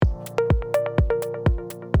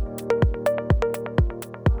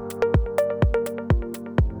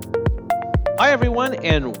Hi, everyone,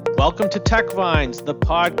 and welcome to Tech Vines, the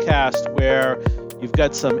podcast where you've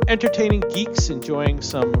got some entertaining geeks enjoying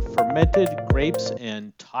some fermented grapes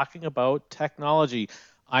and talking about technology.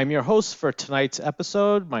 I'm your host for tonight's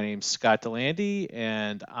episode. My name's Scott Delandy,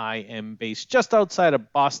 and I am based just outside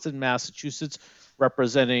of Boston, Massachusetts,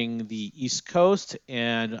 representing the East Coast.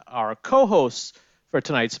 And our co-hosts for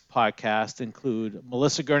tonight's podcast include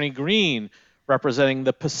Melissa Gurney-Green, representing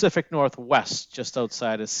the Pacific Northwest, just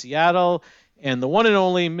outside of Seattle, and the one and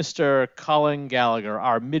only Mr. Colin Gallagher,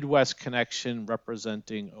 our Midwest connection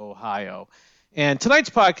representing Ohio. And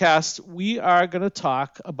tonight's podcast, we are going to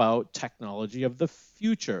talk about technology of the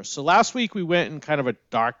future. So last week we went in kind of a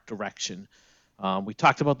dark direction. We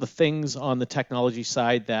talked about the things on the technology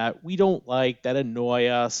side that we don't like, that annoy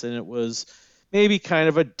us, and it was maybe kind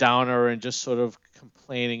of a downer and just sort of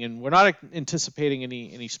complaining. And we're not anticipating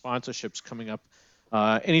any sponsorships coming up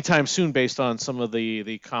anytime soon based on some of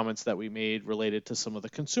the comments that we made related to some of the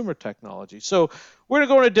consumer technology. So we're going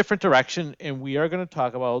to go in a different direction, and we are going to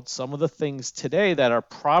talk about some of the things today that are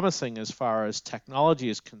promising as far as technology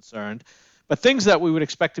is concerned, but things that we would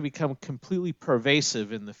expect to become completely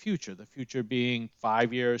pervasive in the future being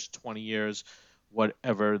 5 years, 20 years,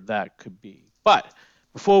 whatever that could be. But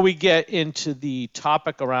before we get into the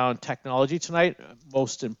topic around technology tonight,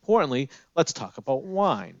 most importantly, let's talk about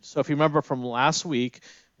wine. So if you remember from last week,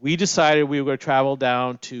 we decided we were going to travel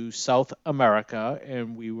down to South America,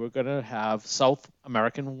 and we were going to have South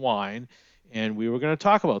American wine, and we were going to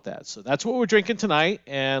talk about that. So that's what we're drinking tonight,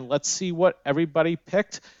 and let's see what everybody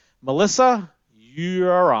picked. Melissa,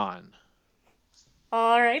 you're on.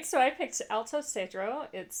 All right, so I picked Alto Cedro.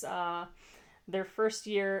 It's their first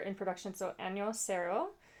year in production, so Año Cero,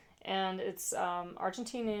 and it's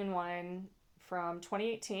Argentinian wine from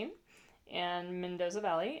 2018 and Mendoza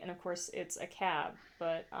Valley, and of course it's a cab,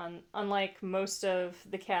 but unlike most of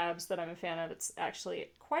the cabs that I'm a fan of, it's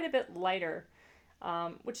actually quite a bit lighter,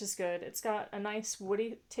 which is good. It's got a nice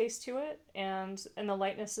woody taste to it, and the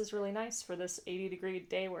lightness is really nice for this 80-degree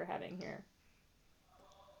day we're having here.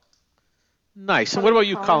 Nice. How And what about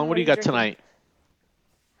you, Colin? Colin? What What do are you you got drinking? tonight?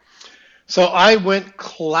 So I went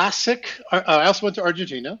classic. I also went to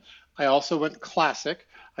Argentina. I also went classic.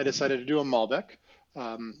 I decided to do a Malbec,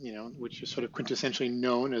 which is sort of quintessentially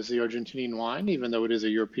known as the Argentinian wine, even though it is a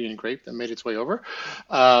European grape that made its way over.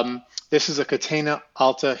 This is a Catena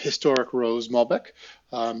Alta Historic Rose Malbec.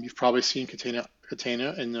 You've probably seen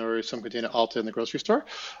Catena, and there is some Catena Alta in the grocery store.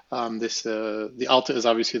 The Alta is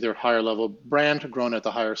obviously their higher level brand, grown at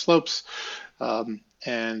the higher slopes.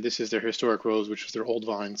 And this is their historic rose, which is their old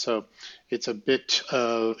vine. So it's a bit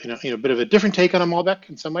of bit of a different take on a Malbec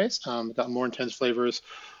in some ways. Got more intense flavors,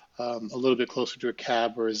 a little bit closer to a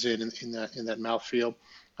cab or a Zin in that mouthfeel,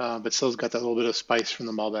 but still's got that little bit of spice from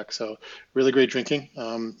the Malbec. So really great drinking.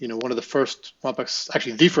 One of the first Malbecs,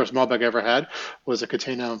 actually the first Malbec I ever had was a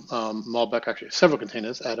Catena Malbec, actually several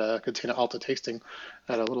Catenas at a Catena Alta tasting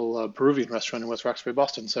at a little Peruvian restaurant in West Roxbury,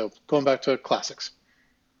 Boston. So going back to classics.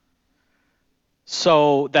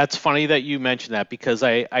 So that's funny that you mentioned that because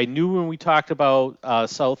I knew when we talked about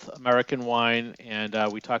South American wine and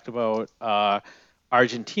we talked about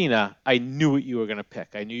Argentina, I knew what you were going to pick.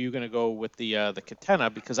 I knew you were going to go with the Catena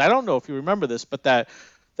because I don't know if you remember this, but that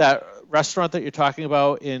restaurant that you're talking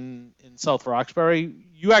about in South Roxbury,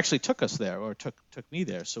 you actually took us there or took me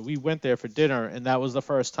there. So we went there for dinner, and that was the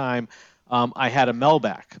first time I had a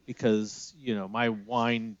Melback because my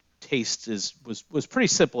wine taste was pretty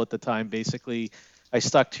simple at the time. Basically, I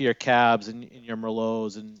stuck to your cabs and your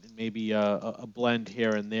Merlots and maybe a blend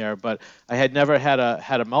here and there, but I had never had a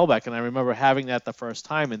Malbec, and I remember having that the first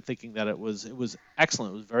time and thinking that it was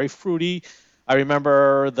excellent. It was very fruity. I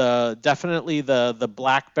remember definitely the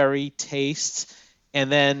blackberry taste,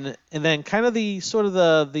 and then kind of the sort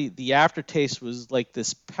of the aftertaste was like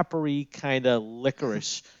this peppery kind of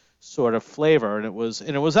licorice sort of flavor, and it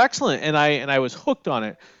was excellent, and I was hooked on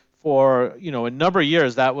it for a number of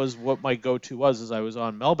years. That was what my go-to was as I was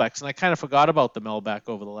on Melbecs, and I kind of forgot about the Melbeck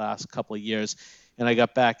over the last couple of years, and I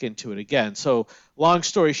got back into it again. So long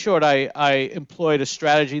story short, I employed a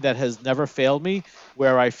strategy that has never failed me,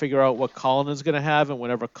 where I figure out what Colin is going to have, and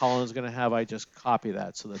whenever Colin is going to have, I just copy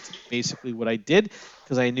that. So that's basically what I did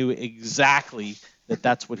because I knew exactly that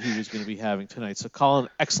that's what he was going to be having tonight. So Colin,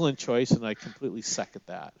 excellent choice, and I completely second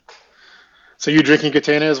that. So you drinking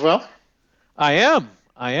Catena as well? I am,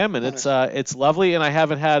 and it's lovely. And I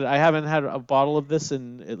haven't had a bottle of this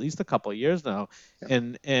in at least a couple of years now,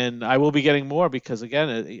 Yeah. and I will be getting more because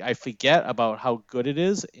again, I forget about how good it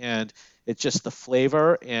is, and it's just the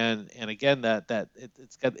flavor, and again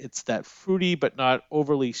it's that fruity but not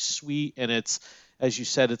overly sweet, and as you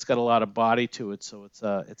said, it's got a lot of body to it, so it's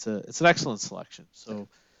an excellent selection. So,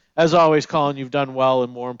 as always, Colin, you've done well,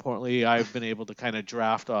 and more importantly, I've been able to kind of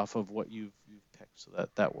draft off of what you've picked, so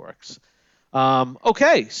that works.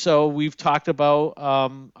 Okay, so we've talked about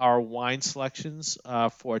our wine selections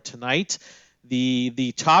for tonight.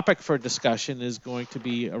 The topic for discussion is going to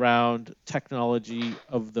be around technology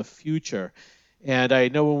of the future. And I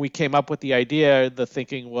know when we came up with the idea, the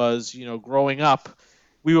thinking was, growing up,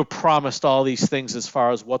 we were promised all these things as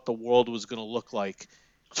far as what the world was going to look like.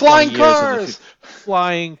 Flying cars.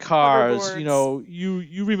 Flying cars. Hoverboards.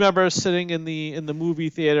 You remember sitting in the movie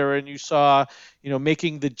theater and you saw,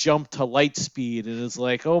 making the jump to light speed, and it's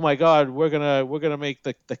like, oh my God, we're gonna make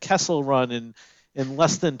the Kessel Run in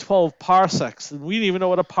less than 12 parsecs, and we didn't even know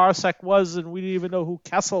what a parsec was, and we didn't even know who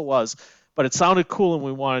Kessel was, but it sounded cool and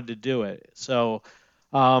we wanted to do it. So,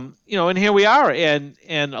 and here we are, and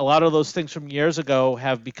a lot of those things from years ago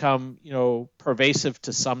have become, pervasive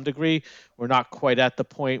to some degree. We're not quite at the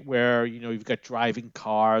point where, you've got driving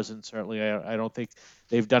cars, and certainly I don't think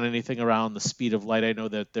they've done anything around the speed of light. I know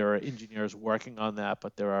that there are engineers working on that,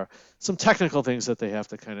 but there are some technical things that they have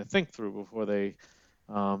to kind of think through before they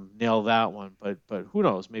nail that one. But who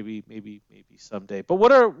knows? Maybe someday. But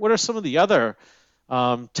what are some of the other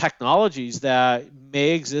technologies that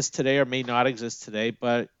may exist today or may not exist today,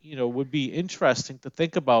 but would be interesting to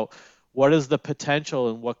think about? What is the potential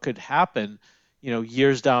and what could happen,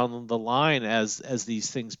 years down the line as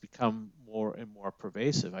these things become more and more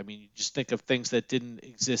pervasive? I mean, you just think of things that didn't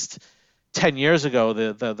exist 10 years ago.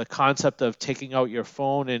 The concept of taking out your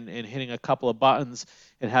phone and hitting a couple of buttons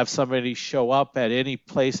and have somebody show up at any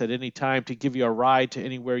place at any time to give you a ride to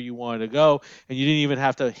anywhere you wanted to go, and you didn't even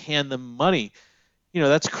have to hand them money.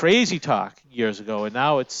 That's crazy talk years ago, and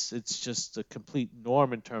now it's just a complete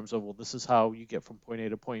norm in terms of, well, this is how you get from point A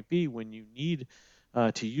to point B when you need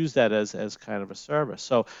to use that as kind of a service.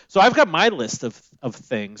 So I've got my list of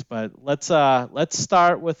things, but let's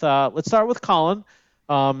start with Colin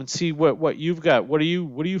and see what you've got. What are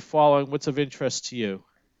you following? What's of interest to you?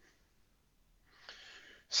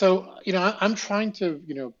 So, I'm trying to,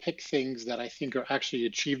 pick things that I think are actually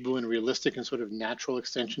achievable and realistic and sort of natural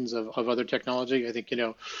extensions of other technology. I think,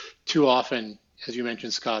 too often, as you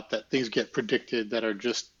mentioned, Scott, that things get predicted that are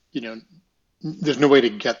just, there's no way to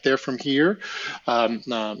get there from here.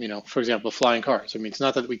 For example, flying cars. I mean, it's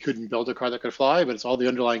not that we couldn't build a car that could fly, but it's all the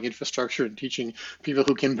underlying infrastructure and teaching people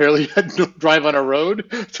who can barely drive on a road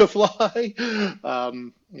to fly.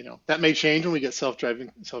 That may change when we get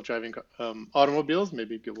self-driving automobiles.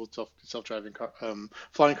 Maybe we'll self-driving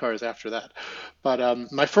flying cars after that.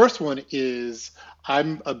 But my first one is,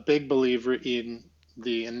 I'm a big believer in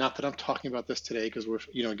and not that I'm talking about this today because we're,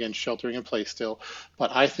 again, sheltering in place still,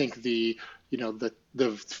 but I think the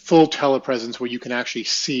full telepresence where you can actually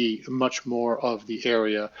see much more of the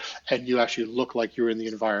area and you actually look like you're in the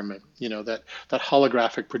environment, that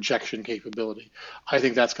holographic projection capability. I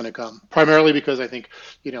think that's going to come primarily because I think,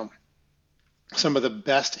 some of the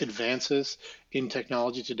best advances in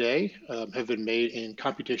technology today have been made in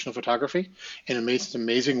computational photography, and it's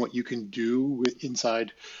amazing what you can do with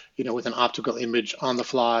with an optical image on the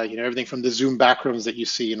fly. Everything from the zoom backgrounds that you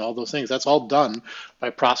see and all those things. That's all done by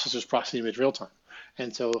processors processing image real time.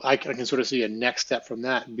 And so I can sort of see a next step from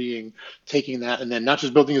that being taking that and then not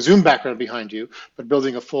just building a zoom background behind you, but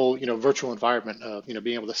building a full, virtual environment of,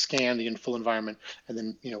 being able to scan the full environment and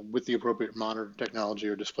then, with the appropriate monitor technology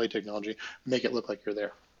or display technology, make it look like you're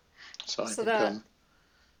there. So I think that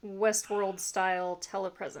Westworld style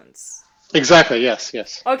telepresence. Exactly. Yes.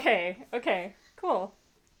 Okay. Cool.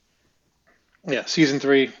 Yeah, season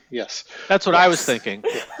 3, yes. That's what I was thinking.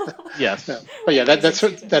 Yes. Yeah. But yeah,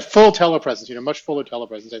 that full telepresence, much fuller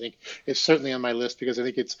telepresence, I think is certainly on my list because I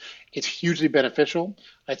think it's hugely beneficial.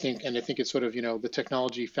 I think it's sort of, the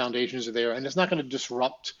technology foundations are there, and it's not going to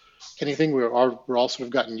disrupt anything. We're all sort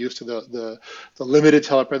of gotten used to the limited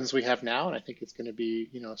telepresence we have now, and I think it's going to be,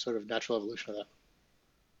 sort of natural evolution of that.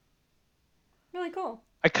 Really cool.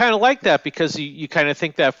 I kind of like that because you kind of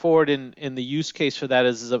think that forward in the use case for that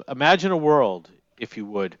is imagine a world, if you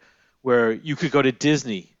would, where you could go to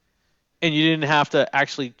Disney and you didn't have to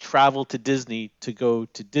actually travel to Disney to go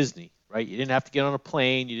to Disney, right? You didn't have to get on a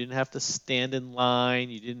plane. You didn't have to stand in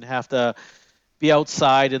line. You didn't have to be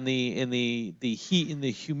outside in the heat and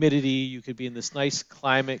the humidity. You could be in this nice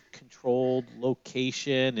climate controlled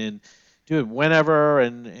location and do it whenever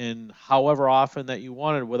and however often that you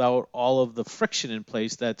wanted without all of the friction in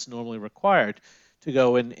place that's normally required to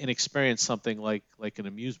go and experience something like an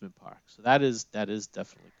amusement park. So that is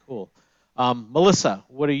definitely cool. Melissa,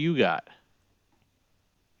 what do you got?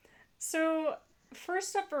 So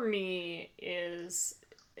first up for me is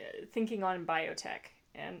thinking on biotech,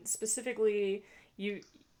 and specifically, you've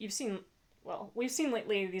seen. Well, we've seen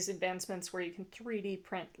lately these advancements where you can 3D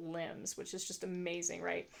print limbs, which is just amazing,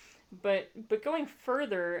 right? But going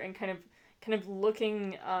further and kind of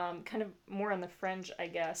looking kind of more on the fringe, I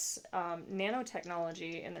guess,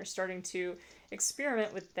 nanotechnology, and they're starting to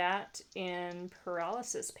experiment with that in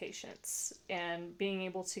paralysis patients and being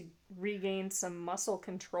able to regain some muscle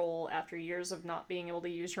control after years of not being able to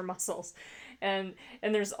use your muscles, and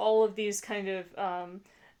there's all of these kind of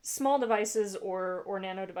small devices or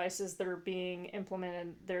nano devices that are being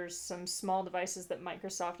implemented. There's some small devices that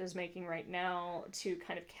Microsoft is making right now to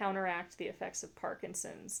kind of counteract the effects of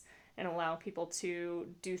Parkinson's and allow people to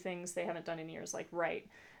do things they haven't done in years, like write.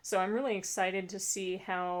 So I'm really excited to see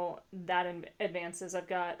how that advances. I've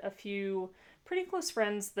got a few pretty close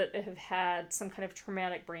friends that have had some kind of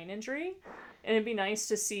traumatic brain injury, and it'd be nice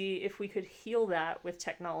to see if we could heal that with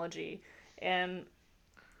technology. And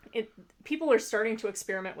people are starting to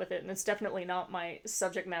experiment with it, and it's definitely not my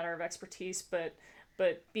subject matter of expertise, but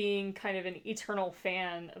being kind of an eternal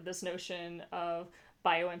fan of this notion of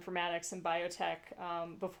bioinformatics and biotech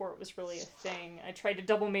before it was really a thing. I tried to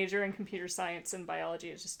double major in computer science and biology.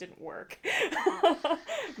 It just didn't work.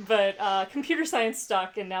 But computer science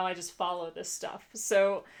stuck, and now I just follow this stuff.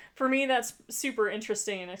 So for me, that's super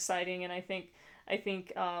interesting and exciting, and I think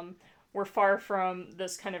we're far from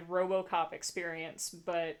this kind of RoboCop experience,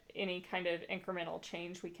 but any kind of incremental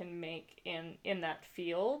change we can make in that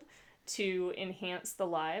field to enhance the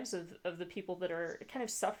lives of the people that are kind of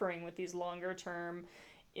suffering with these longer term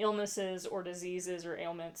illnesses or diseases or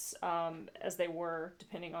ailments, as they were,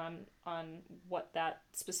 depending on what that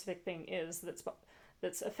specific thing is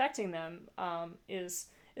that's affecting them, is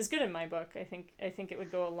good in my book. I think it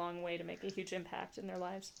would go a long way to make a huge impact in their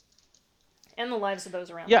lives and the lives of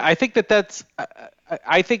those around them. I think that's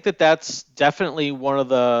definitely one of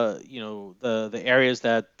the the areas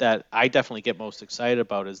that I definitely get most excited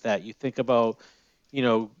about, is that you think about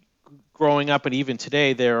growing up, and even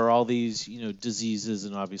today there are all these diseases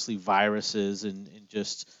and obviously viruses and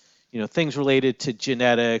just things related to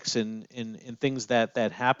genetics and things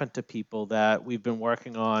that happen to people that we've been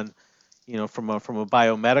working on from a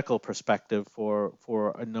biomedical perspective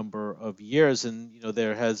for a number of years. And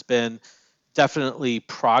there has been definitely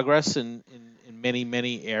progress in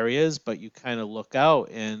many areas, but you kind of look out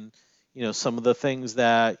and some of the things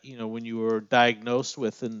that when you were diagnosed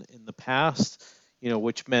with in the past,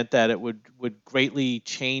 which meant that it would greatly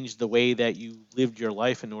change the way that you lived your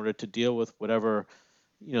life in order to deal with whatever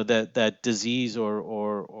that disease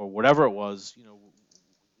or whatever it was.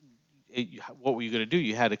 What were you going to do?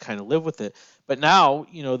 You had to kind of live with it. But now,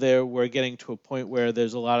 we're getting to a point where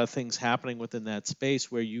there's a lot of things happening within that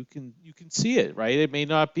space where you can see it, right? It may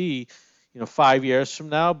not be, 5 years from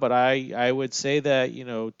now, but I would say that,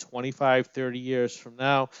 25, 30 years from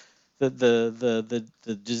now,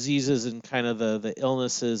 the diseases and kind of the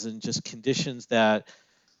illnesses and just conditions that,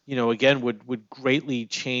 again, would greatly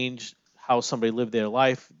change how somebody lived their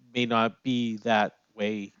life may not be that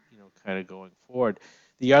way, kind of going forward.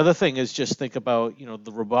 The other thing is just think about,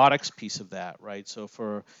 the robotics piece of that, right? So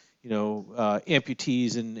for,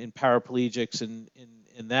 amputees and paraplegics and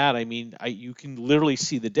that, I mean, you can literally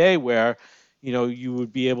see the day where, you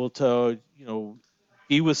would be able to,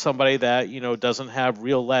 be with somebody that, doesn't have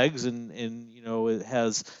real legs and it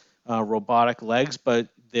has robotic legs, but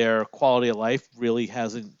their quality of life really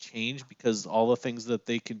hasn't changed because all the things that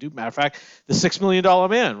they can do. Matter of fact, the $6 million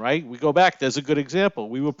man, right? We go back, there's a good example.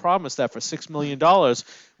 We were promised that for $6 million,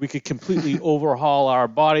 we could completely overhaul our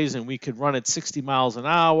bodies and we could run at 60 miles an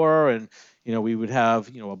hour, and, we would have,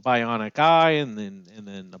 a bionic eye and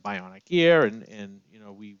then a bionic ear. And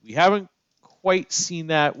we haven't quite seen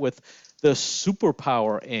that with the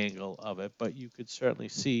superpower angle of it, but you could certainly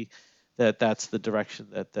see that that's the direction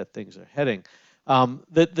that things are heading.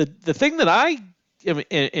 The thing that I am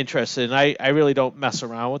interested in, I really don't mess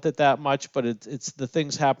around with it that much, but it's the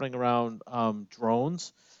things happening around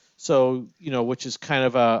drones. So which is kind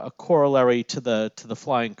of a corollary to the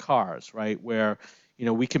flying cars, right? Where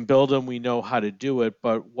we can build them, we know how to do it,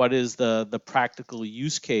 but what is the practical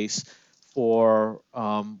use case for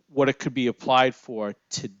what it could be applied for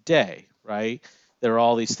today, right? There are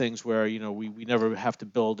all these things where we never have to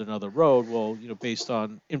build another road. Well, based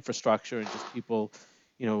on infrastructure and just people,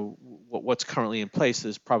 what's currently in place,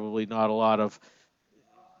 there's not a lot of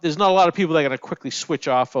people that are going to quickly switch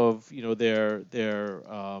off of their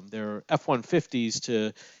F-150s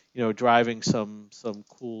to driving some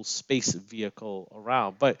cool space vehicle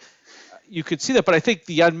around. But you could see that. But I think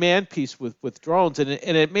the unmanned piece with drones, and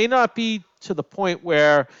it may not be to the point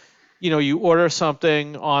where you order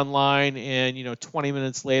something online and 20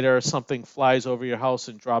 minutes later something flies over your house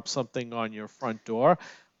and drops something on your front door.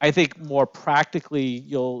 I think more practically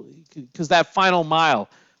because that final mile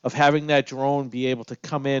of having that drone be able to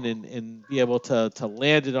come in and be able to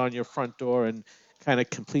land it on your front door and kind of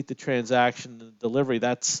complete the transaction and delivery,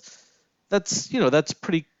 that's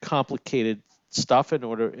pretty complicated stuff in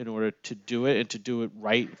order to do it and to do it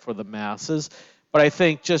right for the masses. But I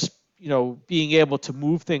think just being able to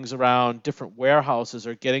move things around different warehouses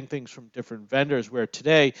or getting things from different vendors, where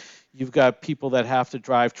today you've got people that have to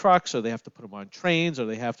drive trucks or they have to put them on trains or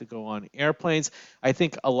they have to go on airplanes. I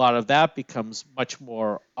think a lot of that becomes much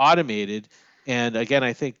more automated. And again,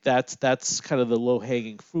 I think that's kind of the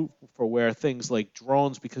low-hanging fruit for where things like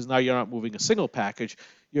drones, because now you're not moving a single package,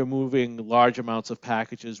 you're moving large amounts of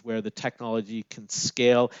packages where the technology can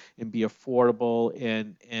scale and be affordable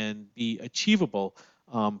and be achievable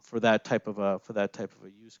for that type of a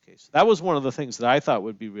use case. That was one of the things that I thought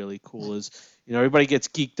would be really cool. Is everybody gets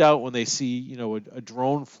geeked out when they see a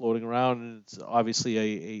drone floating around, and it's obviously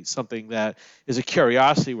a something that is a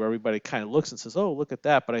curiosity where everybody kind of looks and says, "Oh, look at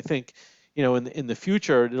that!" But I think in the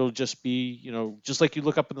future it'll just be just like you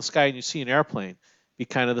look up in the sky and you see an airplane, be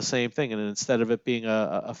kind of the same thing. And instead of it being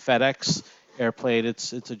a FedEx airplane,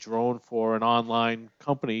 it's a drone for an online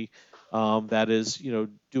company that is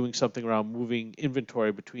doing something around moving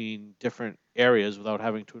inventory between different areas without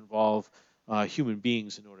having to involve human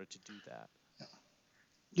beings in order to do that.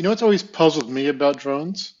 What's always puzzled me about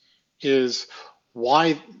drones is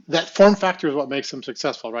why that form factor is what makes them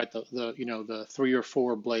successful, right? The 3 or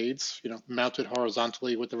 4 blades, mounted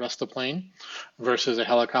horizontally with the rest of the plane, versus a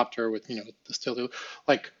helicopter with the still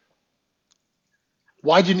like.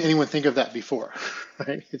 Why didn't anyone think of that before?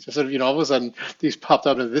 Right? It's just sort of, all of a sudden these popped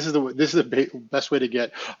up, and this is the best way to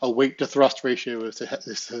get a weight to thrust ratio is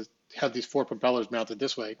to have these 4 propellers mounted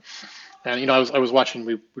this way. And I was watching.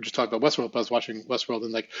 We were just talking about Westworld, but I was watching Westworld,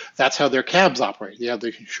 and that's how their cabs operate. They have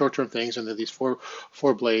the short-term things, and they're these four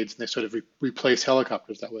blades, and they sort of replace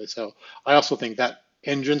helicopters that way. So I also think that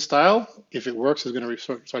engine style, if it works, is going to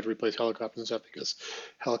start to replace helicopters and stuff, because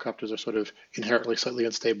helicopters are sort of inherently slightly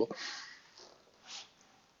unstable.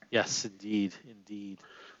 Yes, indeed.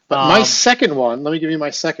 But my second one, let me give you my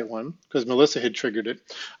second one, because Melissa had triggered it.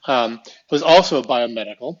 Was also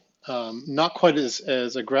biomedical, not quite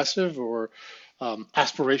as aggressive or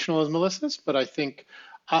aspirational as Melissa's, but I think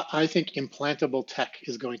implantable tech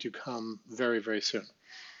is going to come very, very soon.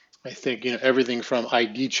 I think everything from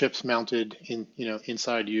ID chips mounted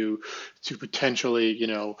inside you to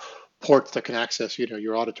potentially ports that can access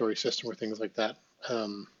your auditory system or things like that.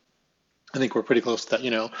 I think we're pretty close to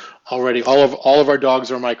that. Already all of our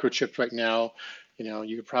dogs are microchipped right now.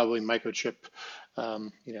 You could probably microchip,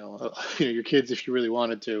 your kids if you really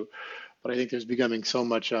wanted to. But I think there's becoming so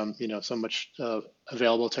much,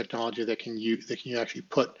 available technology that you actually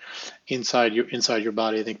put inside your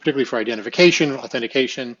body. I think particularly for identification,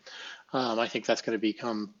 authentication. I think that's going to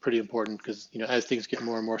become pretty important because as things get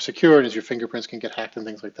more and more secure, and as your fingerprints can get hacked and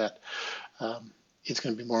things like that, it's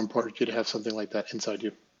going to be more important for you to have something like that inside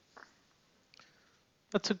you.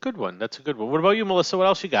 That's a good one. What about you, Melissa? What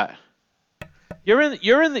else you got? You're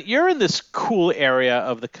in this cool area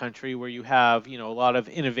of the country where you have a lot of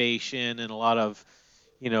innovation and a lot of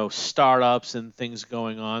startups and things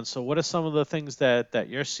going on. So what are some of the things that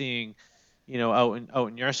you're seeing out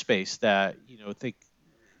in your space that think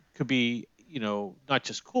could be not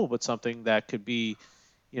just cool, but something that could be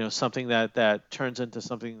something that turns into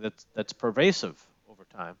something that's pervasive over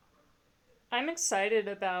time? I'm excited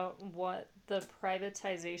about what the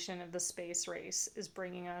privatization of the space race is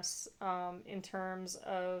bringing us in terms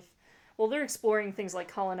of, well, they're exploring things like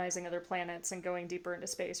colonizing other planets and going deeper into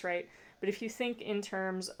space, right? But if you think in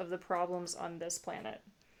terms of the problems on this planet,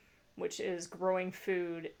 which is growing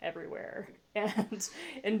food everywhere and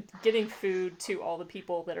getting food to all the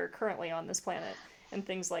people that are currently on this planet and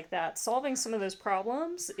things like that, solving some of those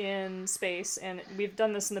problems in space, and we've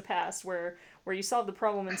done this in the past where you solve the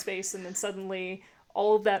problem in space and then suddenly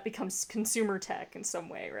all of that becomes consumer tech in some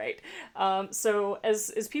way, right? So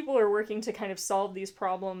as people are working to kind of solve these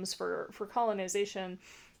problems for colonization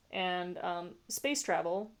and space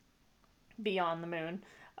travel beyond the moon,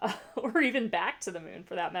 or even back to the moon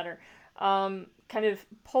for that matter, kind of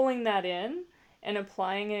pulling that in and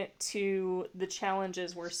applying it to the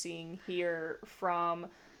challenges we're seeing here, from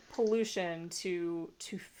pollution to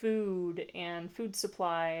food and food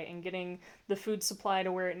supply, and getting the food supply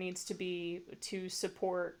to where it needs to be to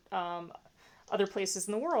support other places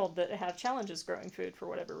in the world that have challenges growing food for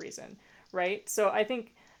whatever reason, right? So I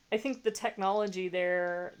think I think the technology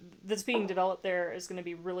there that's being developed there is going to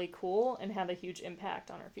be really cool and have a huge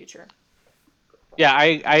impact on our future. Yeah,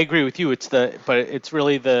 I agree with you. But it's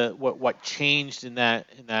really the what changed in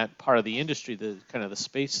that part of the industry, the kind of the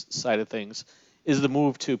space side of things, is the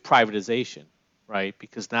move to privatization, right?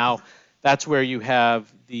 Because now that's where you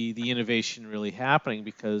have the innovation really happening,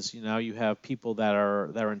 because now you have people that are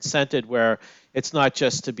incented, where it's not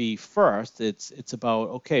just to be first. It's about,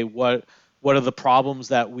 okay, what are the problems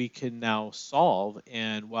that we can now solve,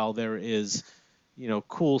 and while there is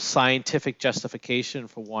cool scientific justification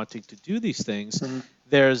for wanting to do these things, Mm-hmm.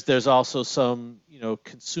 there's also some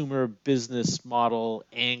consumer business model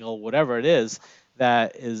angle, whatever it is,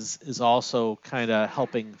 that is also kind of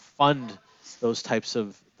helping fund those types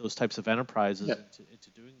of enterprises Yeah. into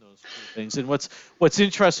doing those cool things. And what's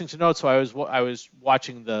interesting to note, so I was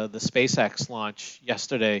watching the SpaceX launch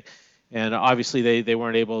yesterday, and obviously they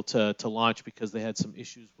weren't able to launch because they had some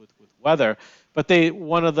issues with weather. But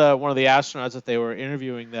one of the astronauts that they were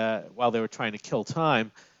interviewing, that while they were trying to kill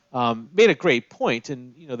time, made a great point.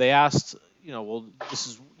 And they asked, well, this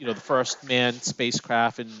is the first manned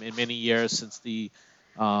spacecraft in many years since the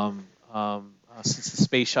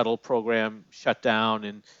space shuttle program shut down,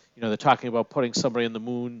 and they're talking about putting somebody on the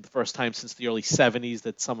moon, the first time since the early 70s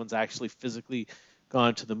that someone's actually physically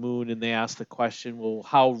gone to the moon. And they asked the question, well,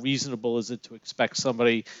 how reasonable is it to expect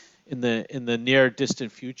somebody in the near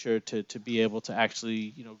distant future to be able to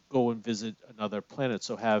actually go and visit another planet?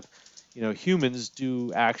 So have humans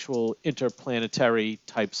do actual interplanetary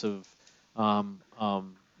types of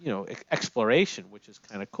exploration, which is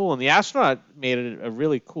kind of cool. And the astronaut made a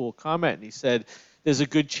really cool comment, and he said there's a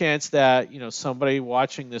good chance that somebody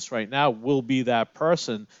watching this right now will be that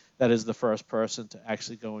person that is the first person to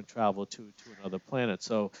actually go and travel to another planet.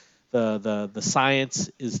 So the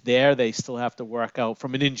science is there. They still have to work out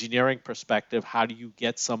from an engineering perspective, how do you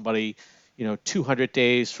get somebody 200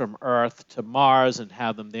 days from Earth to Mars and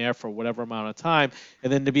have them there for whatever amount of time,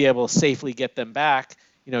 and then to be able to safely get them back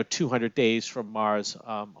 200 days from Mars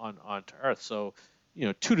onto Earth. So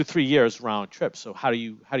 2 to 3 years round trip. So how do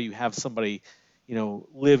you have somebody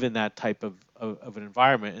live in that type of an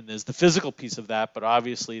environment? And there's the physical piece of that, but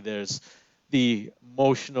obviously there's the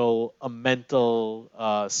emotional, mental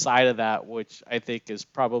side of that, which I think is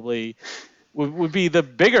probably would be the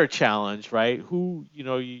bigger challenge, right? Who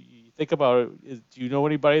you think about it, do you know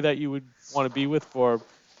anybody that you would want to be with for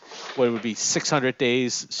what would be 600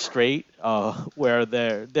 days straight, where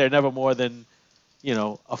they're never more than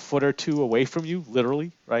a foot or two away from you,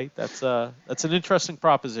 literally, right? That's an interesting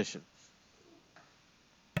proposition.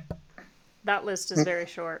 That list is very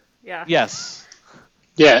short. Yeah. Yes.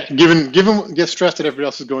 Yeah, given the stress that everybody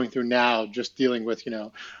else is going through now, just dealing with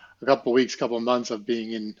a couple of weeks, couple of months of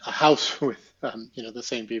being in a house with the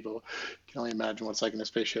same people, you can only imagine what it's like in a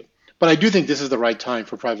spaceship. But I do think this is the right time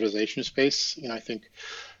for privatization of space. I think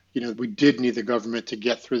we did need the government to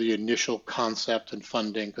get through the initial concept and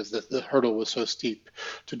funding, because the hurdle was so steep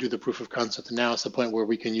to do the proof of concept. And now it's the point where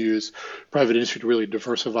we can use private industry to really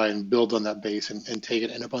diversify and build on that base and take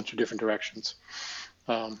it in a bunch of different directions.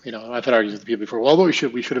 I've had arguments with people before. Well, we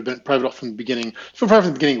should have been private from the beginning. From private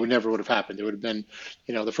from the beginning, it would never would have happened. It would have been,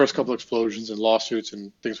 the first couple of explosions and lawsuits,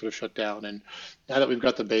 and things would have shut down. And now that we've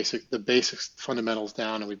got the basic fundamentals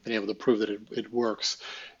down, and we've been able to prove that it works,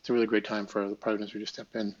 it's a really great time for the private industry to step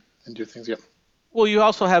in and do things. Yeah. Well, you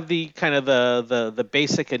also have the kind of the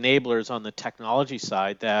basic enablers on the technology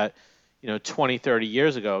side that 20, 30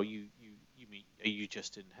 years ago you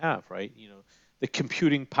just didn't have, right? The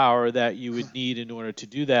computing power that you would need in order to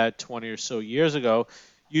do that 20 or so years ago,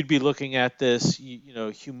 you'd be looking at this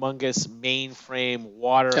humongous mainframe,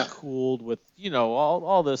 water cooled with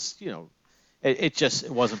all this it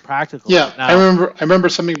wasn't practical. Yeah, now, I remember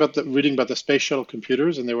something about reading about the space shuttle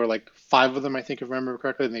computers, and there were like 5 of them, I think, if I remember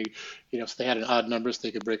correctly. And they, so they had an odd number so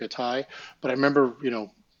they could break a tie. But I remember,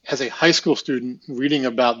 as a high school student, reading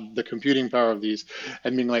about the computing power of these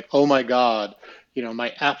and being like, oh my God,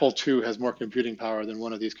 my Apple II has more computing power than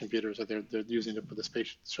one of these computers that they're using to put the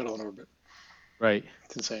space shuttle in orbit. Right.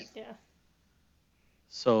 It's insane. Yeah.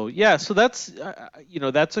 So that's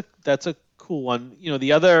that's a cool one.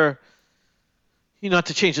 The other. Not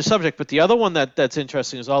to change the subject, but the other one that's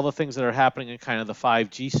interesting is all the things that are happening in kind of the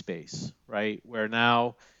 5G space, right? Where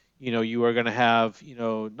now, you are going to have,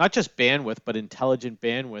 not just bandwidth, but intelligent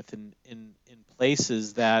bandwidth in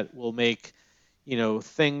places that will make,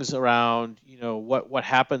 things around, what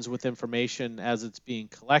happens with information as it's being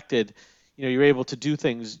collected. You're able to do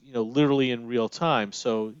things, literally in real time.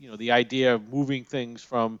 So, the idea of moving things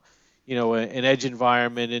from, an edge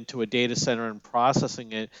environment into a data center and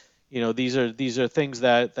processing it, these are things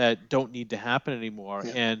that don't need to happen anymore.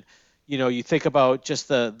 Yeah. And you think about just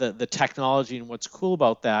the technology and what's cool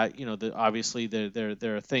about that. Obviously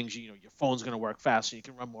there are things. Your phone's going to work faster. You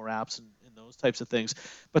can run more apps and those types of things.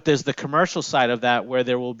 But there's the commercial side of that, where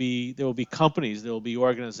there will be companies, there will be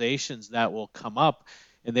organizations that will come up,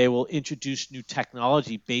 and they will introduce new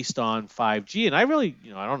technology based on 5G. And I really,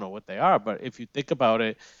 I don't know what they are, but if you think about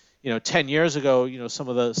it, 10 years ago, some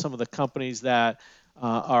of the companies that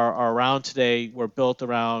are around today were built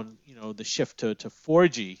around, the shift to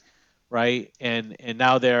 4G, right? And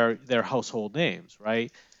now they're household names,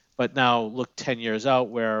 right? But now look 10 years out,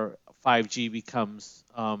 where 5G becomes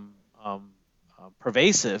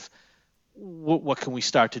pervasive. What can we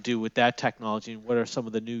start to do with that technology, and what are some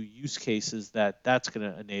of the new use cases that's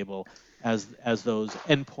going to enable as those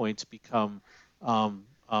endpoints become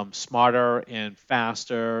smarter and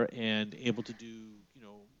faster and able to do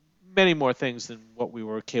many more things than what we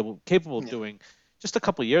were capable of doing just a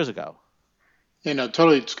couple of years ago.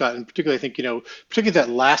 Totally, Scott. And particularly, I think, particularly that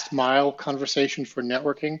last mile conversation for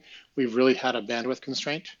networking, we've really had a bandwidth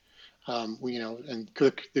constraint. And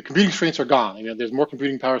the computing constraints are gone. There's more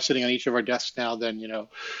computing power sitting on each of our desks now than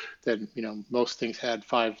most things had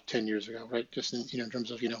 5-10 years ago, right? Just in terms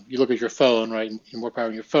of, you look at your phone, right? More power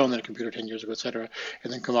in your phone than a computer 10 years ago, et cetera.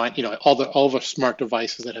 And then combine, all the smart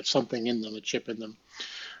devices that have something in them, a chip in them.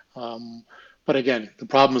 But again, the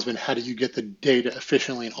problem has been, how do you get the data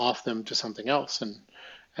efficiently and off them to something else?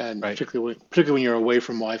 And right. particularly when you're away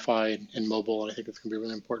from Wi-Fi and mobile, and I think it's going to be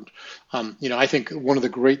really important. I think one of the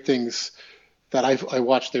great things that I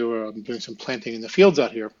watched, they were doing some planting in the fields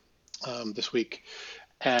out here this week,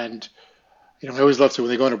 and I always love to, when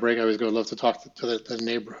they go on a break, I always love to talk to the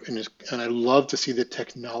neighbor, and I love to see the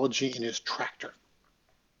technology in his tractor.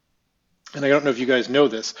 And I don't know if you guys know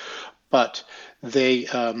this, but they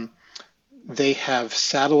have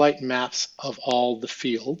satellite maps of all the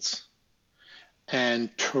fields and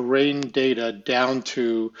terrain data down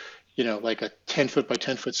to, like a 10-foot by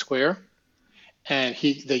 10-foot square. And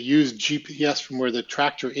they use GPS from where the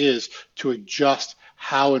tractor is to adjust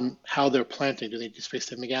how they're planting. Do they need to space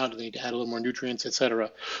them out? Do they need to add a little more nutrients, et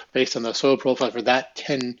cetera, based on the soil profile for that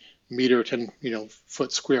 10-meter,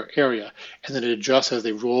 10-foot square area, and then it adjusts as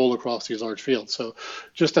they roll across these large fields. So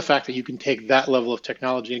just the fact that you can take that level of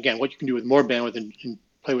technology, again, what you can do with more bandwidth and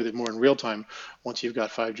play with it more in real time once you've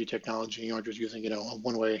got 5G technology, you aren't just using a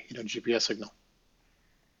one-way GPS signal.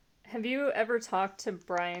 Have you ever talked to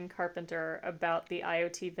Brian Carpenter about the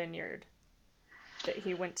IoT vineyard that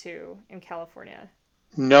he went to in California?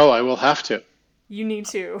 No, I will have to. You need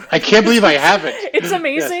to. I can't believe I haven't. It's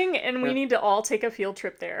amazing, yes. And we need to all take a field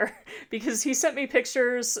trip there, because he sent me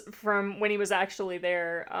pictures from when he was actually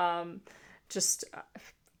there. I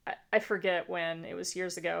forget when, it was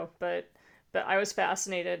years ago, but I was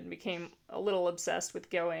fascinated and became a little obsessed with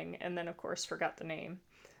going, and then of course forgot the name.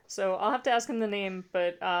 So I'll have to ask him the name,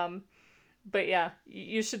 but yeah,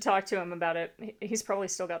 you should talk to him about it. He's probably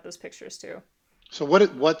still got those pictures too. So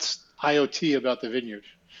what's IoT about the vineyard?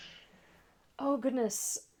 Oh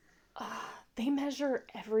goodness, they measure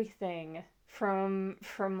everything from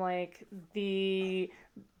like the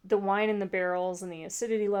wine in the barrels and the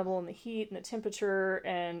acidity level and the heat and the temperature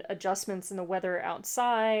and adjustments in the weather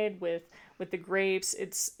outside with the grapes.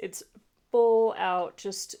 It's full out,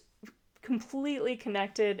 just completely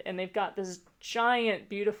connected, and they've got this giant,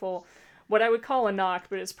 beautiful, what I would call a NOC,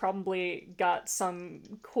 but it's probably got some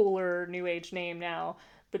cooler new age name now,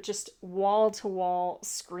 but just wall-to-wall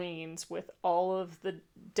screens with all of the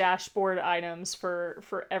dashboard items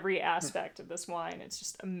for every aspect of this wine. It's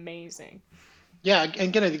just amazing. Yeah, and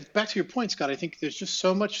again, I think back to your point, Scott, I think there's just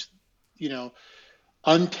so much,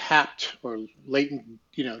 untapped or latent,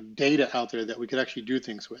 data out there that we could actually do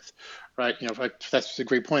things with, right? That's a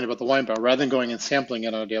great point about the wine barrel. Rather than going and sampling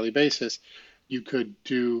it on a daily basis, you could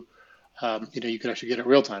do, you could actually get it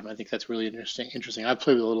real time. I think that's really interesting. I've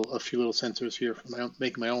played with a few little sensors here for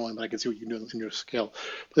making my own one, but I can see what you can do in your scale.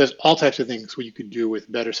 But there's all types of things what you could do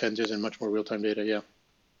with better sensors and much more real time data. Yeah.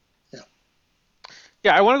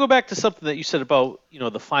 Yeah, I want to go back to something that you said about,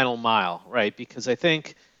 the final mile, right? Because I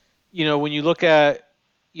think, when you look at,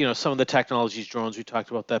 some of the technologies, drones, we talked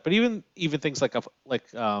about that, but even things like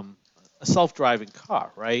a self-driving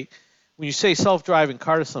car, right? When you say self-driving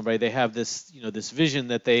car to somebody, they have this, this vision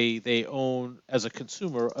that they own as a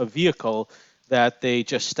consumer a vehicle that they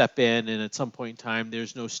just step in, and at some point in time,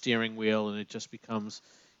 there's no steering wheel, and it just becomes,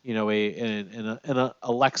 an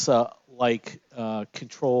Alexa-like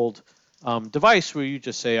controlled device where you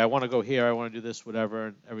just say, I want to go here, I want to do this, whatever,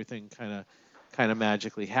 and everything kind of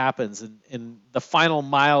magically happens. And the final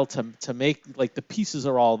mile to make, like, the pieces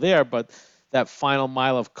are all there, but that final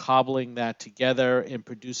mile of cobbling that together and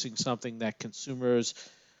producing something that consumers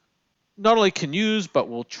not only can use but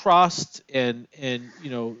will trust and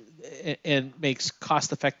makes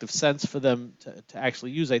cost-effective sense for them to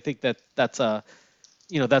actually use. I think that's a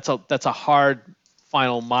hard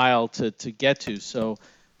final mile to get to. So,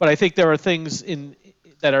 but I think there are things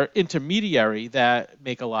that are intermediary that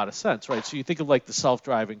make a lot of sense, right? So you think of like the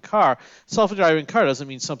self-driving car. Self-driving car doesn't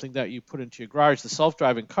mean something that you put into your garage. The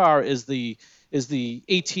self-driving car is the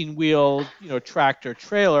 18-wheel, tractor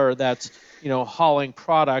trailer that's, hauling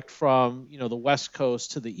product from, the West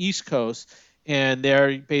Coast to the East Coast, and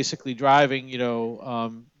they're basically driving,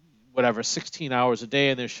 16 hours a day,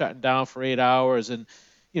 and they're shutting down for 8 hours, and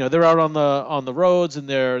they're out on the roads, and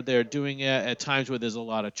they're doing it at times where there's a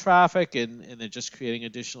lot of traffic, and they're just creating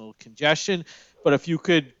additional congestion. But if you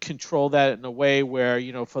could control that in a way where,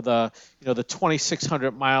 for the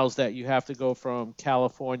 2,600 miles that you have to go from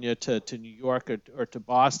California to New York or to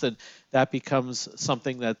Boston, that becomes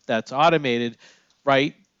something that's automated,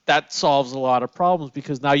 right? That solves a lot of problems,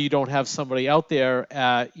 because now you don't have somebody out there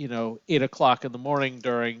at 8 o'clock in the morning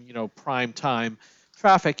during prime time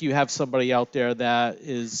traffic. You have somebody out there that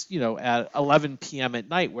is at 11 p.m. at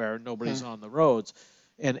night where nobody's on the roads.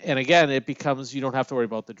 And again, it becomes, you don't have to worry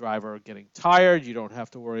about the driver getting tired. You don't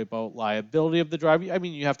have to worry about liability of the driver. I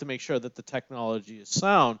mean, you have to make sure that the technology is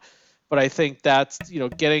sound. But I think that's,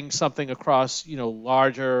 getting something across,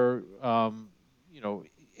 larger,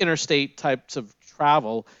 interstate types of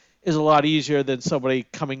travel is a lot easier than somebody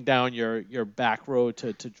coming down your back road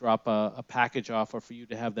to drop a package off, or for you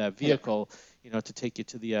to have that vehicle, to take you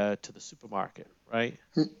to the supermarket, right?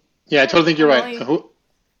 Yeah, I totally think you're right.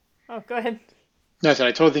 Oh, go ahead. No, I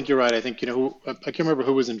totally think you're right. I think, I can't remember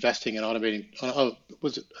who was investing in automating,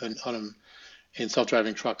 was it in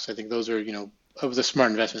self-driving trucks? I think those are, it was a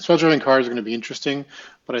smart investment. Self-driving cars are going to be interesting,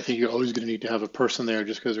 but I think you're always going to need to have a person there,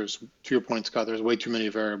 just because there's, to your point, Scott, there's way too many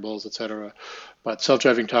variables, et cetera. But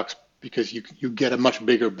self-driving trucks, because you get a much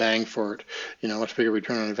bigger bang for it, much bigger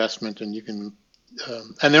return on investment, and you can,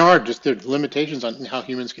 and there are limitations on how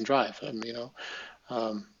humans can drive.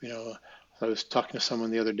 I was talking to someone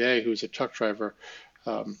the other day who's a truck driver,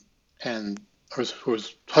 and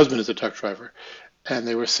whose husband is a truck driver, and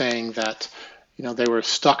they were saying that, they were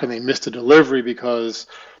stuck and they missed a delivery because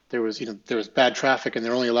there was bad traffic, and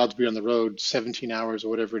they're only allowed to be on the road 17 hours or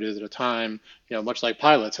whatever it is at a time, much like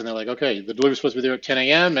pilots. And they're like, okay, the delivery's supposed to be there at 10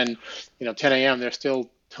 a.m. and 10 a.m. they're still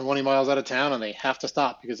 20 miles out of town, and they have to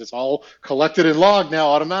stop because it's all collected and logged now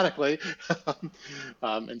automatically.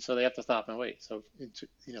 And so they have to stop and wait. So,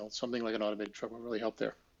 something like an automated truck will really help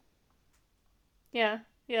there. Yeah.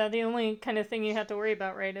 The only kind of thing you have to worry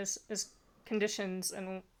about, right, is conditions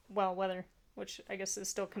and, weather, which I guess is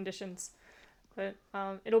still conditions. But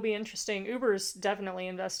it'll be interesting. Uber's definitely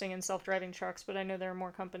investing in self-driving trucks, but I know there are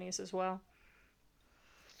more companies as well.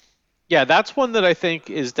 Yeah, that's one that I think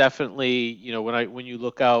is definitely, when you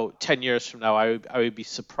look out 10 years from now, I would be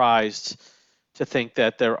surprised to think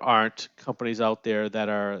that there aren't companies out there that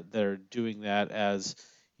are doing that. As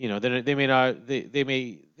they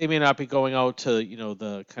may not be going out to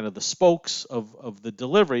the kind of the spokes of the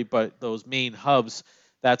delivery, but those main hubs,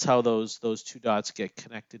 that's how those two dots get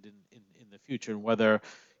connected in the future. And whether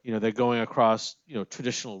they're going across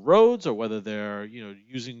traditional roads, or whether they're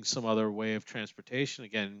using some other way of transportation.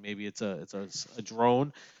 Again, maybe it's a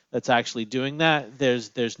drone that's actually doing that.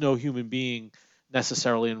 There's no human being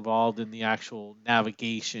necessarily involved in the actual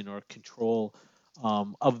navigation or control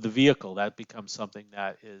of the vehicle. That becomes something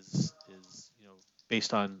that is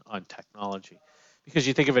based on technology. Because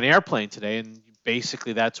you think of an airplane today, and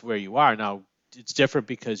basically that's where you are now. It's different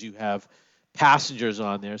because you have passengers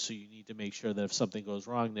on there, so you need to make sure that if something goes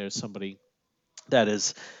wrong, there's somebody that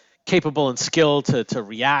is capable and skilled to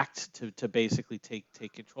react to basically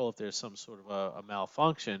take control if there's some sort of a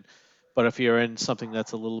malfunction. But if you're in something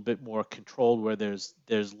that's a little bit more controlled, where there's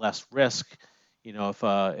less risk, if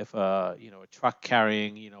a truck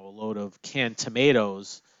carrying a load of canned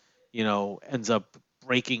tomatoes ends up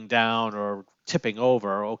breaking down or tipping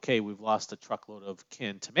over, okay, we've lost a truckload of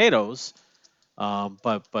canned tomatoes.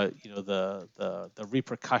 But the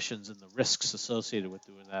repercussions and the risks associated with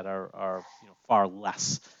doing that are far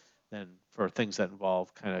less than for things that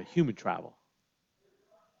involve kind of human travel.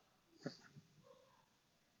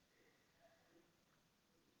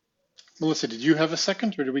 Melissa, did you have a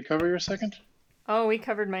second, or did we cover your second? Oh, we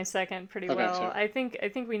covered my second pretty Okay, well. so I think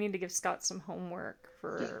we need to give Scott some homework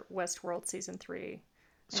for Westworld season 3.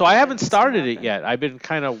 So I haven't started it yet. I've been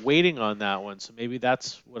kind of waiting on that one. So maybe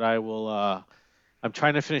that's what I will. I'm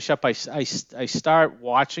trying to finish up. I start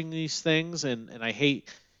watching these things, and I hate,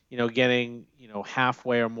 getting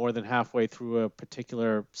halfway or more than halfway through a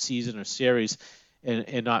particular season or series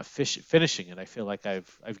and not finishing it. I feel like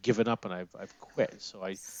I've given up and I've quit. So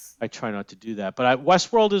I try not to do that. But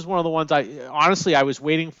Westworld is one of the ones I was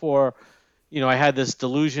waiting for. I had this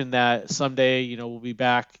delusion that someday, we'll be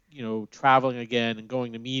back, traveling again and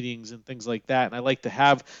going to meetings and things like that. And I like to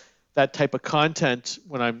have that type of content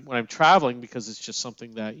when I'm traveling, because it's just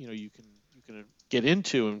something that, you can get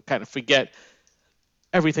into and kind of forget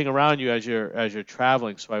everything around you as you're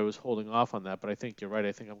traveling. So I was holding off on that, but I think you're right.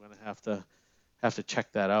 I think I'm going to have to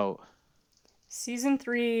check that out. Season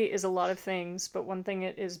 3 is a lot of things, but one thing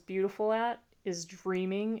it is beautiful at is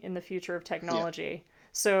dreaming in the future of technology. Yeah.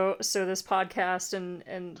 So this podcast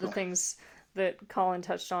and the things that Colin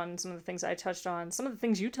touched on, some of the things I touched on, some of the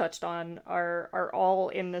things you touched on are all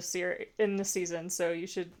in this season. So you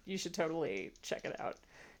should totally check it out.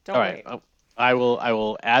 Don't wait. I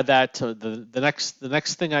will add that to the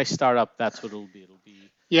next thing I start up. That's what it'll be.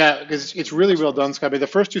 Yeah, because it's really well done, Scott. The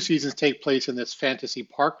first 2 seasons take place in this fantasy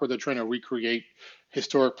park where they're trying to recreate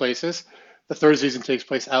historic places. The 3rd season takes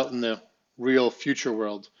place out in the real future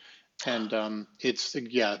world, and it's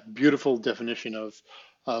beautiful definition of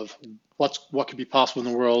what could be possible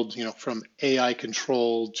in the world. From AI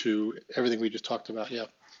control to everything we just talked about. Yeah.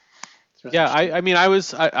 Yeah,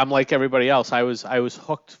 I'm like everybody else. I was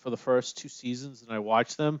hooked for the first 2 seasons and I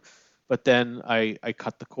watched them, but then I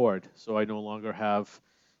cut the cord, so I no longer have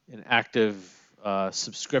an active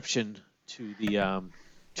subscription to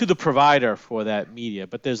the provider for that media.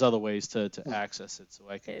 But there's other ways to access it, so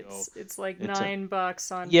I can go. It's like $9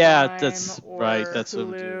 on Prime that's or right. That's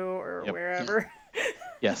Hulu or wherever.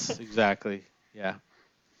 Yes, exactly. Yeah.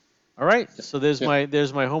 All right, so there's my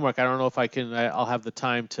homework. I don't know if I'll have the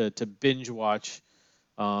time to binge watch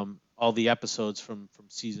all the episodes from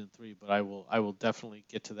season 3, but I will definitely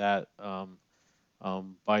get to that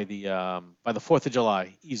by the 4th of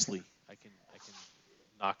July easily. I can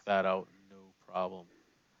knock that out,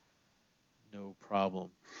 no problem.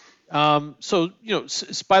 So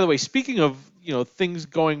by the way, speaking of things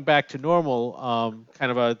going back to normal,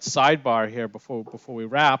 kind of a sidebar here before we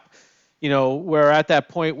wrap. We're at that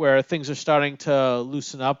point where things are starting to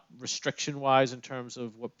loosen up restriction-wise in terms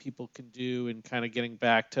of what people can do and kind of getting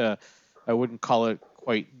back to, I wouldn't call it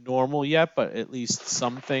quite normal yet, but at least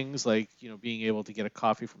some things like, being able to get a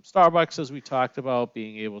coffee from Starbucks, as we talked about,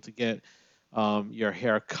 being able to get your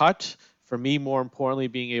hair cut. For me, more importantly,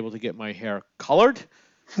 being able to get my hair colored.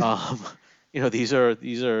 These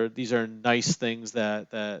are nice things that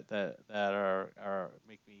are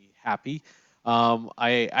make me happy.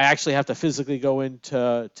 I actually have to physically go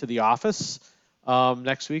into the office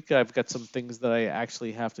next week. I've got some things that I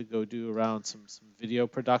actually have to go do around some video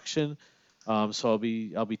production. So I'll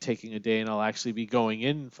be taking a day, and I'll actually be going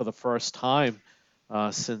in for the first time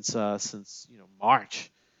since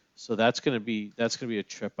March. So that's gonna be a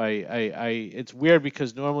trip. It's weird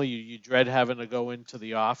because normally you dread having to go into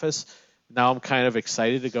the office. Now I'm kind of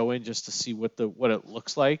excited to go in just to see what it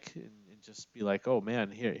looks like and just be like, oh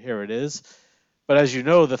man, here it is. But as you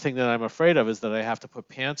know, the thing that I'm afraid of is that I have to put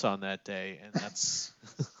pants on that day, and that's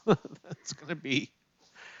that's going to be.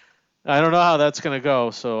 I don't know how that's going to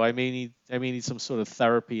go. So I may need some sort of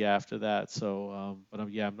therapy after that. So,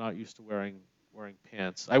 I'm not used to wearing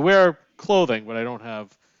pants. I wear clothing, but I don't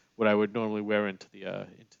have what I would normally wear into the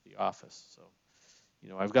office. So,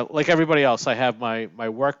 I've got, like everybody else, I have my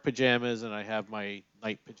work pajamas and I have my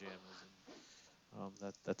night pajamas,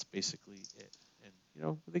 and that's basically it.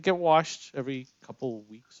 They get washed every couple of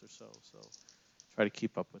weeks or so. So try to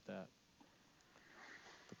keep up with that.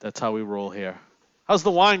 But that's how we roll here. How's the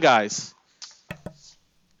wine, guys?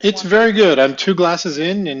 It's very good. I'm 2 glasses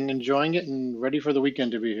in and enjoying it and ready for the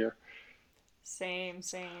weekend to be here. Same.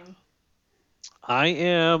 I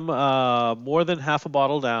am more than half a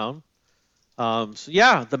bottle down. So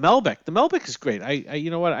yeah, the Malbec. The Malbec is great.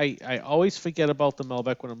 I always forget about the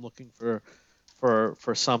Malbec when I'm looking for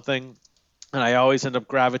something. And I always end up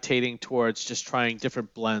gravitating towards just trying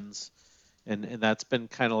different blends, and that's been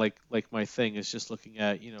kind of like my thing, is just looking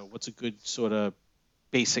at what's a good sort of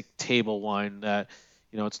basic table wine that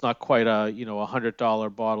it's not quite a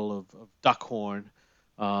 $100 bottle of Duckhorn,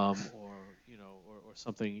 or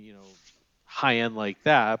something high end like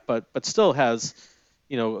that, but still has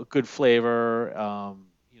a good flavor,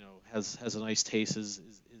 has a nice taste, is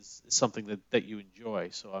something that you enjoy.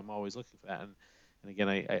 So I'm always looking for that. And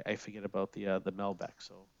again, I forget about the Malbec,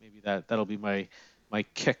 so maybe that'll be my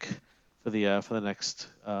kick for the next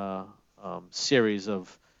series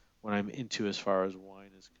of what I'm into as far as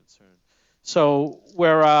wine is concerned. So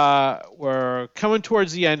we're coming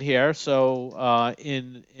towards the end here. So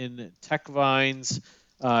in Tech Vines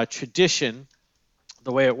tradition,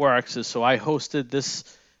 the way it works is, so I hosted this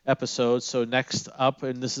episode. So next up,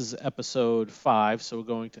 and this is episode 5, so we're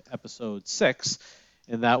going to episode 6,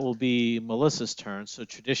 and that will be Melissa's turn. So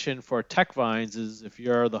tradition for Tech Vines is, if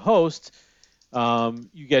you're the host,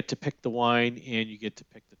 you get to pick the wine and you get to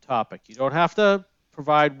pick the topic. You don't have to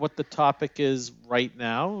provide what the topic is right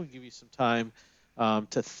now. We'll give you some time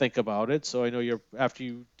to think about it. So I know after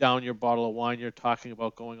you down your bottle of wine, you're talking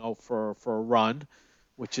about going out for a run,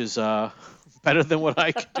 which is better than what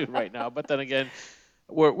I can do right now. But then again,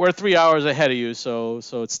 we're 3 hours ahead of you, so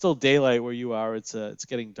it's still daylight where you are. It's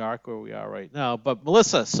getting dark where we are right now. But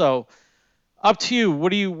Melissa, so up to you.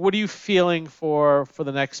 What are you feeling for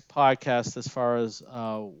the next podcast as far as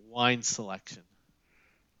wine selection?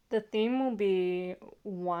 The theme will be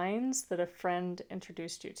wines that a friend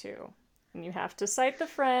introduced you to. And you have to cite the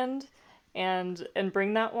friend and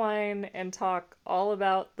bring that wine and talk all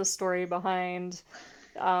about the story behind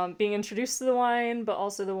being introduced to the wine, but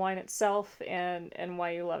also the wine itself and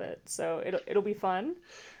why you love it. So it'll be fun.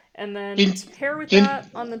 And then to pair with that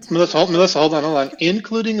on the Melissa, hold on.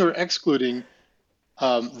 Including or excluding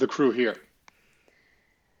the crew here?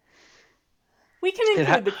 We can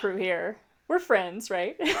include the crew here. We're friends,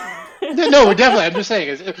 right? No, we're definitely. I'm just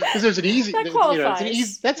saying, because there's an easy, that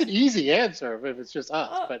qualifies. That's an easy answer if it's just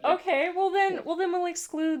us. But okay, well then we'll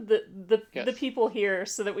exclude the people here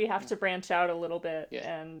so that we have to branch out a little bit,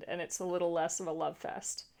 and it's a little less of a love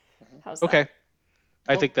fest. How's that? Okay,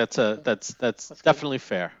 I think that's definitely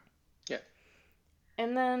fair. Yeah.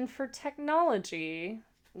 And then for technology,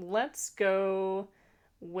 let's go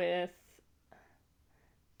with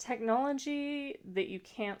technology that you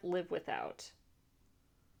can't live without.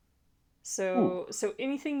 So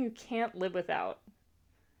anything you can't live without.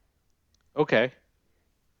 Okay.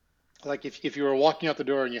 Like if you were walking out the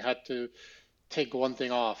door and you had to take one thing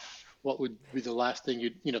off, what would be the last thing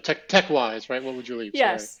tech wise, right? What would you leave?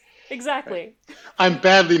 Yes, Sorry. exactly. Right. I'm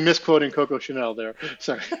badly misquoting Coco Chanel there.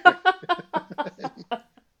 Sorry.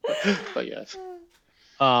 But yes.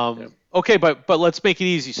 Okay, but let's make it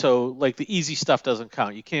easy. So like the easy stuff doesn't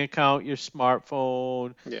count. You can't count your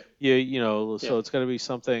smartphone. Yeah. So it's got to be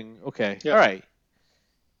something. Okay. Yeah. All right.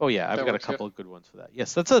 Oh yeah, I've got works, a couple of good ones for that.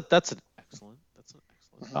 Yes, that's an excellent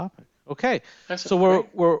topic. Okay. So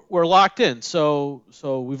we're locked in. So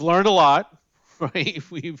we've learned a lot, right?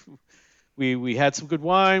 We had some good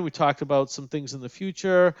wine. We talked about some things in the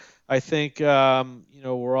future. I think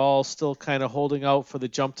we're all still kind of holding out for the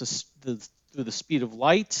jump through the speed of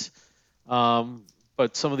light.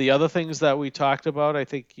 But some of the other things that we talked about, I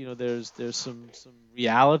think there's some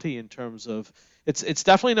reality in terms of it's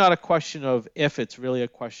definitely not a question of if, it's really a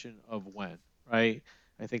question of when, right?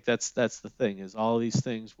 I think that's the thing, is all of these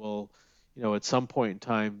things will at some point in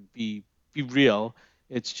time be real.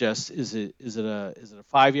 It's just is it a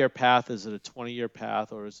 5-year path, is it a 20-year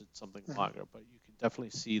path, or is it something longer? But you can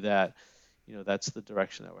definitely see that that's the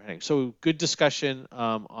direction that we're heading. So good discussion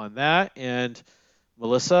on that. And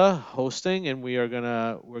Melissa hosting, and we're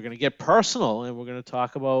gonna get personal, and we're gonna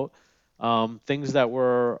talk about things that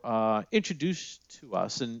were introduced to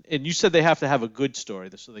us. And you said they have to have a good story,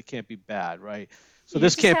 so they can't be bad, right? So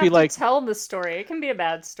this can't be like tell the story. It can be a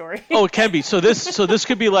bad story. Oh, it can be. So this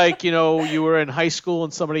could be like you were in high school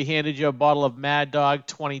and somebody handed you a bottle of Mad Dog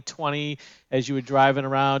 2020 as you were driving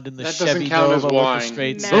around in the Chevy Nova with the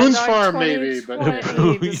straight. Boone's Farm maybe, but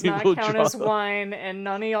does not count as wine, and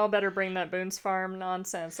none of y'all better bring that Boone's Farm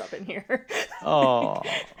nonsense up in here. Oh,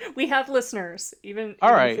 we have listeners, even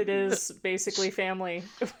right. If it is basically family.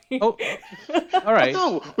 All right.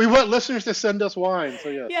 No, we want listeners to send us wine. So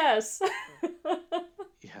yes.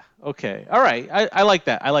 Yeah. Okay. All right. I like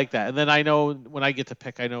that. And then I know when I get to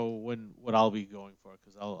pick, I know what I'll be going for,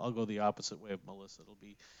 because I'll go the opposite way of Melissa. It'll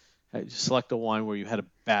be just select a wine where you had a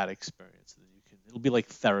bad experience, and it'll be like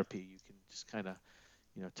therapy. You can just kind of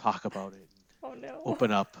talk about it. And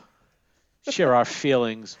open up, share our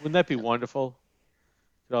feelings. Wouldn't that be wonderful?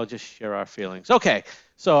 We'd all just share our feelings. Okay.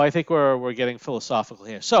 So I think we're getting philosophical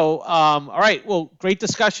here. So all right. Well, great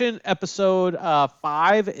discussion. Episode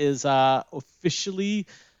 5 is officially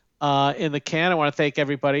in the can. I want to thank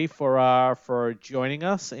everybody for joining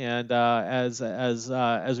us. And as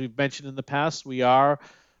we've mentioned in the past, we are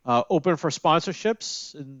open for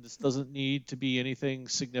sponsorships, and this doesn't need to be anything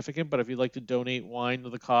significant. But if you'd like to donate wine to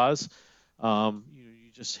the cause,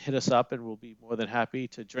 you just hit us up, and we'll be more than happy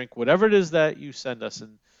to drink whatever it is that you send us,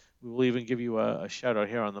 and we will even give you a shout out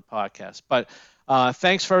here on the podcast. But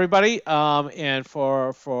thanks for everybody, and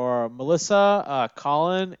for Melissa,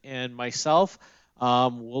 Colin, and myself.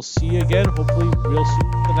 We'll see you again, hopefully real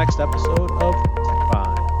soon, for the next episode of